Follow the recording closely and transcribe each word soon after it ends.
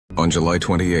On July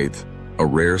 28th, a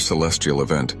rare celestial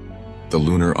event, the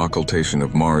lunar occultation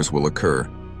of Mars, will occur,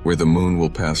 where the moon will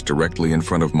pass directly in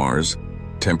front of Mars,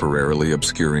 temporarily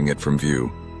obscuring it from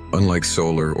view. Unlike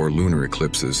solar or lunar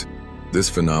eclipses, this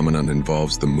phenomenon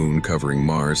involves the moon covering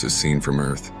Mars as seen from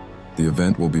Earth. The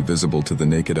event will be visible to the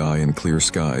naked eye in clear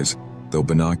skies, though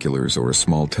binoculars or a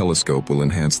small telescope will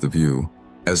enhance the view.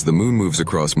 As the moon moves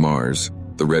across Mars,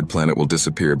 the red planet will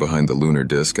disappear behind the lunar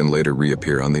disk and later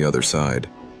reappear on the other side.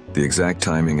 The exact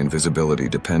timing and visibility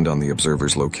depend on the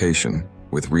observer's location,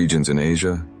 with regions in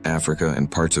Asia, Africa,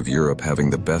 and parts of Europe having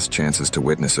the best chances to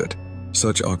witness it.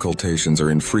 Such occultations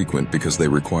are infrequent because they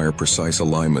require precise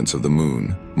alignments of the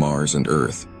moon, Mars, and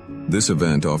Earth. This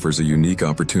event offers a unique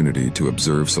opportunity to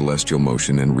observe celestial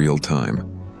motion in real time.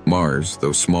 Mars,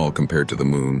 though small compared to the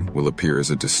moon, will appear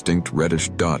as a distinct reddish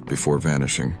dot before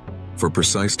vanishing. For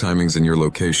precise timings in your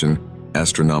location,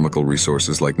 astronomical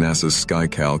resources like NASA's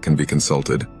SkyCal can be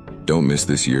consulted. Don't miss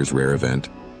this year's rare event.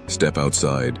 Step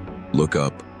outside, look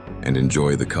up, and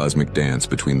enjoy the cosmic dance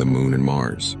between the moon and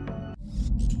Mars.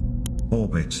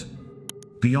 Orbit.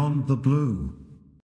 Beyond the blue.